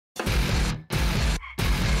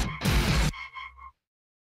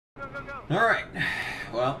Alright,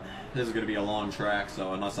 well, this is going to be a long track,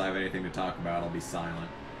 so unless I have anything to talk about, I'll be silent.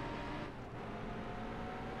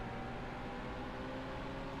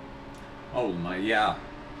 Oh my, yeah.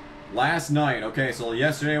 Last night, okay, so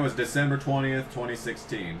yesterday was December 20th,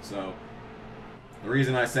 2016, so the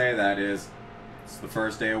reason I say that is it's the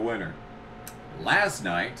first day of winter. Last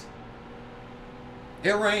night,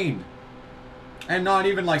 it rained. And not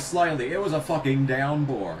even like slightly, it was a fucking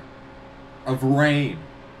downpour of rain.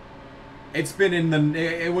 It's been in the,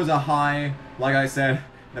 it was a high, like I said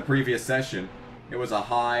in the previous session, it was a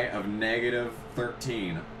high of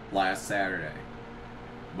 -13 last Saturday.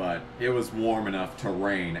 But it was warm enough to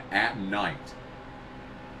rain at night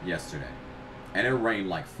yesterday. And it rained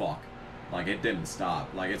like fuck. Like, it didn't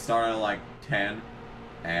stop. Like, it started at like 10,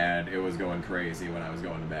 and it was going crazy when I was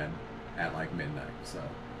going to bed at like midnight, so.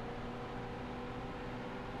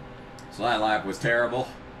 So that lap was terrible.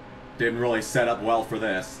 Didn't really set up well for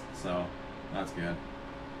this, so that's good.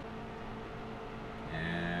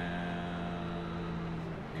 And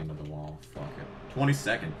into the wall. Fuck it.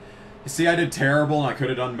 22nd. You see, I did terrible and I could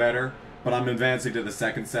have done better, but I'm advancing to the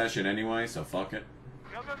second session anyway, so fuck it.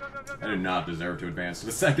 I did not deserve to advance to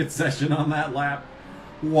the second session on that lap.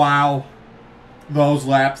 Wow. Those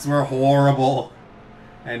laps were horrible.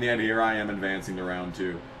 And yet here I am advancing to round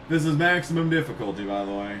 2. This is maximum difficulty, by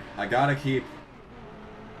the way. I gotta keep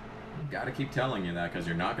telling you that, because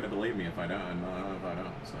you're not gonna believe me if I don't.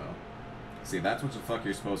 So, see, that's what the fuck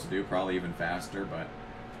you're supposed to do. Probably even faster, but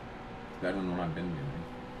it's better than what I've been doing.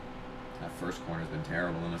 That first corner's been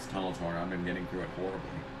terrible, and this tunnel tour, I've been getting through it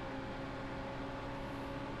horribly.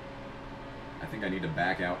 I think I need to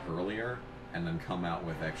back out earlier and then come out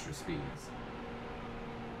with extra speeds.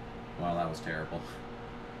 Wow, that was terrible.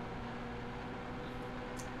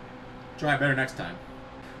 Try better next time.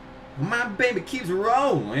 My baby keeps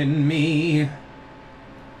rolling me.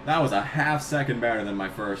 That was a ½ second better than my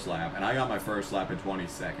first lap, and I got my first lap in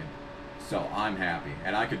 22nd. So I'm happy,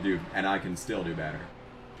 and I can still do better.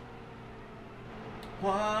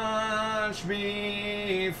 Watch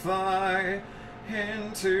me fly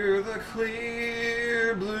into the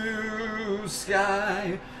clear blue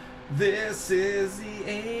sky. This is the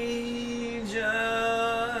age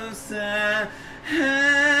of sign.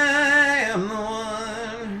 I am the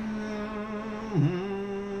one.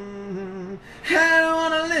 I don't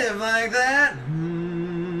want to live like that.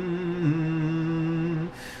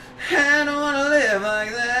 I don't want to live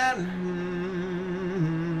like that.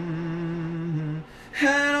 I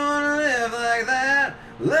don't want to live like that.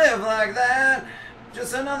 Live like that.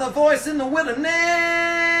 Just another voice in the wilderness.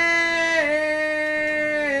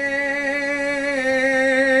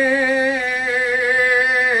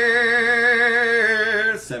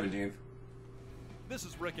 17th. This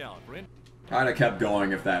is Rick Allen, friend. I'd have kept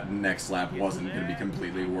going if that next lap wasn't going to be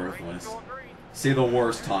completely worthless. See, the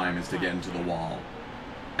worst time is to get into the wall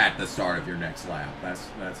at the start of your next lap. That's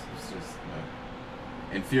just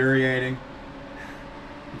infuriating.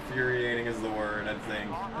 Infuriating is the word, I think.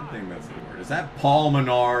 I think that's the word. Is that Paul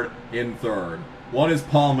Menard in third? What is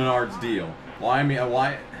Paul Menard's deal? Why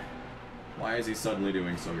is he suddenly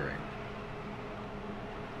doing so great?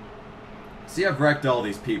 See, I've wrecked all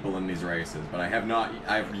these people in these races, but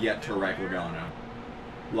I've yet to wreck Logano.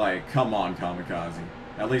 Like, come on, Kamikaze.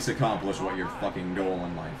 At least accomplish what your fucking goal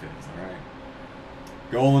in life is, alright?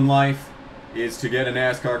 Goal in life is to get a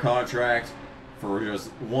NASCAR contract for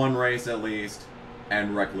just one race at least,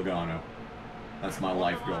 and wreck Logano. That's my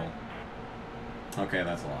life goal. Okay,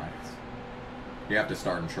 that's a lie. You have to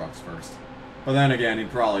start in trucks first. But then again,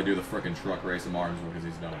 he'd probably do the frickin' truck race in Martinsville because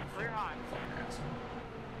he's done it before. Fucking asshole.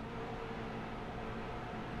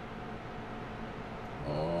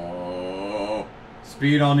 Oh,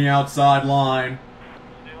 speed on the outside line.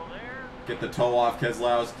 Still there. Get the toe off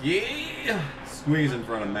Keselowski. Yeah! Squeeze in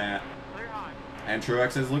front of Matt. And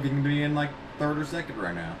Truex is looking to be in like 3rd or 2nd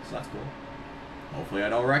right now, so that's cool. Hopefully I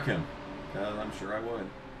don't wreck him, because I'm sure I would.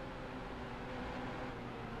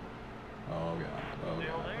 Oh god, oh god,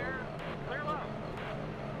 oh god, oh god, oh god, oh god, oh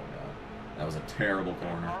god, oh god. That was a terrible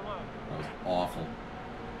corner. That was awful.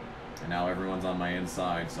 And now everyone's on my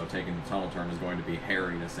inside, so taking the tunnel turn is going to be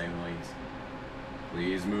hairy to say the least.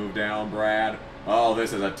 Please move down, Brad. Oh,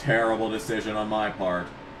 this is a terrible decision on my part.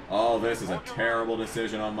 Oh, this is a terrible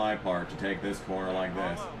decision on my part to take this corner like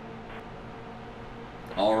this.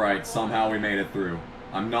 Alright, somehow we made it through.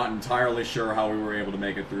 I'm not entirely sure how we were able to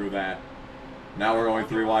make it through that. Now we're going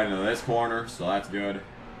 3 wide into this corner, so that's good.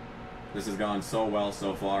 This has gone so well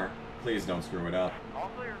so far. Please don't screw it up. All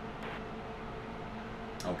clear.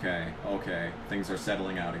 Okay, okay. Things are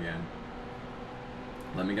settling out again.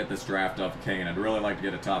 Let me get this draft off Kane. I'd really like to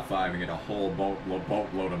get a top 5 and get a whole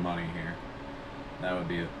boatload of money here. That would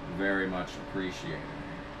be very much appreciated.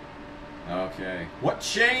 Okay. What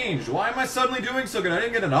changed? Why am I suddenly doing so good? I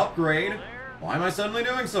didn't get an upgrade. Why am I suddenly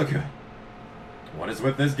doing so good? What is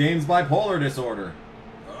with this game's bipolar disorder?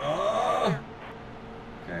 Okay.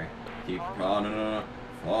 Keep... Oh, no.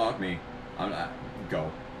 Fuck me.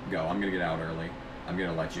 Go. I'm gonna get out early. I'm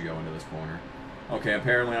gonna let you go into this corner. Okay,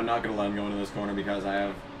 apparently I'm not gonna let him go into this corner because I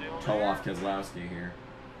have toe off Keselowski here.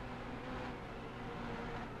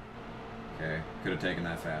 Okay, could have taken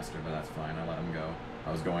that faster, but that's fine. I let him go.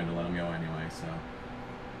 I was going to let him go anyway, so...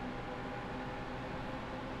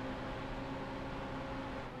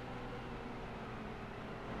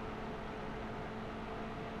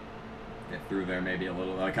 Get through there maybe a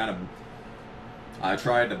little. I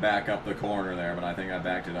tried to back up the corner there, but I think I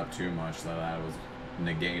backed it up too much, so that was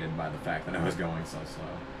negated by the fact that I was going so slow.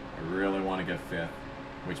 I really want to get 5th,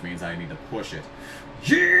 which means I need to push it.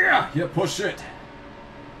 Yeah! Yeah, push it!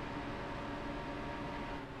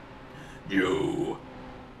 You!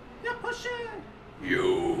 Yeah, push it!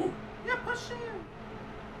 You! Yeah, push it!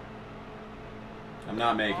 I'm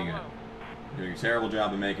not making it. I'm doing a terrible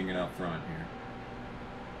job of making it up front here.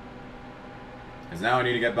 Because now I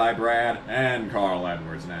need to get by Brad and Carl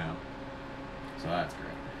Edwards now. So that's great.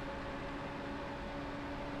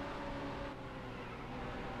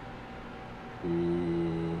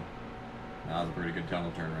 Ooh. That was a pretty good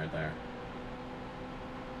tunnel turn right there.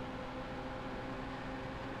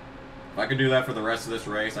 If I could do that for the rest of this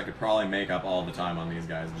race, I could probably make up all the time on these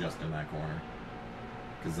guys just in that corner.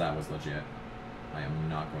 Because that was legit. I am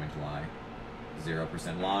not going to lie.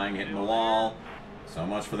 0% lying, hitting the wall. So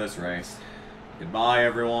much for this race. Goodbye,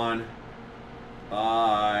 everyone.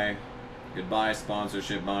 Bye. Goodbye,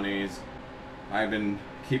 sponsorship bunnies. I've been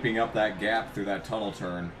keeping up that gap through that tunnel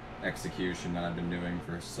turn execution that I've been doing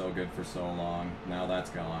for so long. Now that's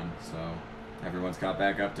gone, so everyone's caught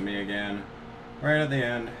back up to me again. Right at the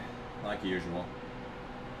end, like usual.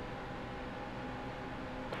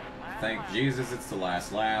 Thank Jesus it's the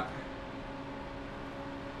last lap.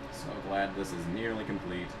 So glad this is nearly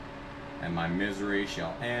complete. And my misery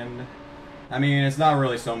shall end. I mean, it's not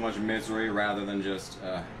really so much misery rather than just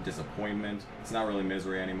disappointment. It's not really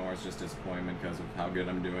misery anymore, it's just disappointment because of how good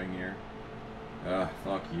I'm doing here.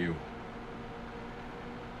 Fuck you.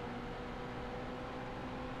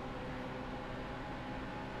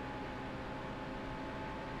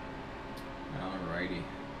 Alrighty.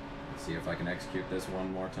 Let's see if I can execute this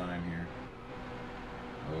one more time here.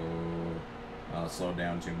 Oh, it slowed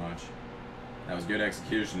down too much. That was good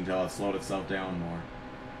execution until it slowed itself down more.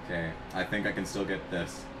 Okay, I think I can still get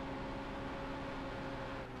this.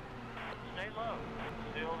 Stay low.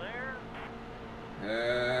 Still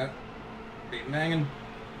there? Beating banging.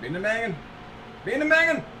 Beating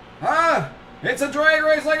banging! Ah! It's a drag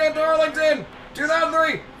race like a Darlington!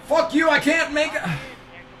 2003! Fuck you, I can't make it! Can't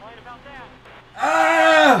complain about that.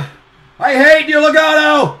 Ah! I hate you,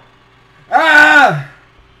 Legato! Ah!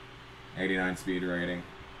 89 speed rating.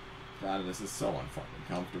 God, this is so unfucking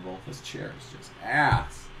comfortable. This chair is just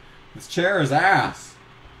ass. This chair is ass.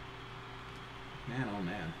 Man, oh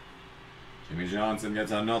man. Jimmy Johnson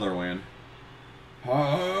gets another win.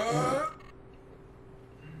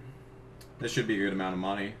 This should be a good amount of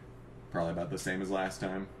money. Probably about the same as last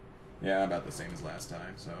time. Yeah, about the same as last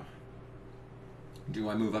time, so. Do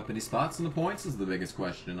I move up any spots in the points is the biggest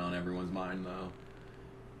question on everyone's mind, though.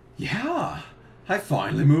 Yeah! I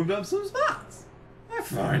finally moved up some spots!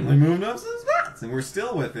 And we're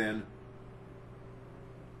still within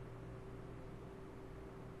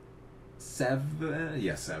 7.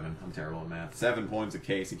 Yeah, 7. I'm terrible at math. 7 points of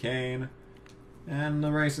Casey Kane. And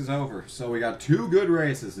the race is over. So we got 2 good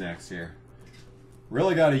races next year.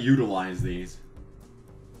 Really got to utilize these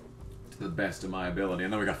to the best of my ability.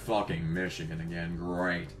 And then we got fucking Michigan again.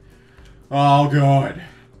 Great. Oh, good.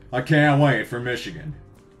 I can't wait for Michigan.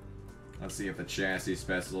 Let's see if the chassis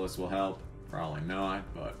specialist will help. Probably not,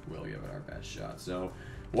 but we'll give it our best shot. So,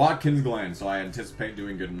 Watkins Glen. So I anticipate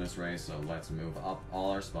doing good in this race. So let's move up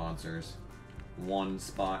all our sponsors. 1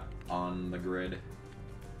 spot on the grid.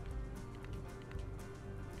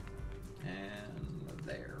 And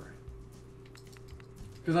there.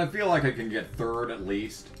 Because I feel like I can get 3rd at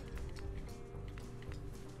least.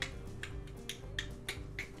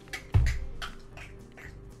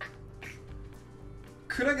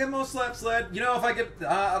 Could I get most laps led? You know, if I get...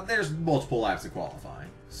 there's multiple laps of qualifying.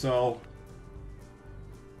 So,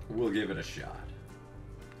 we'll give it a shot.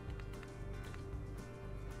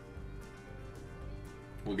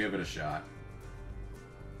 We'll give it a shot.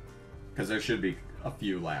 Because there should be a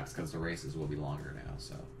few laps, because the races will be longer now,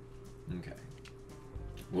 so... Okay.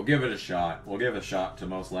 We'll give it a shot. We'll give a shot to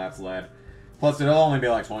most laps led. Plus, it'll only be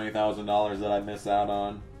like $20,000 that I miss out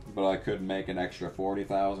on, but I could make an extra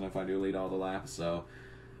 $40,000 if I do lead all the laps. So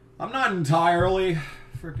I'm not entirely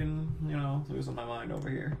freaking, you know, losing my mind over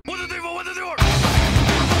here.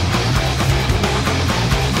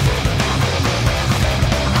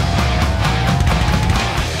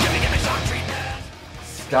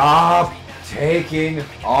 Stop taking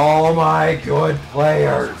all my good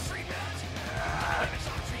players.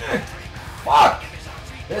 Fuck!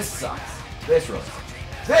 This sucks.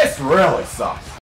 This really sucks.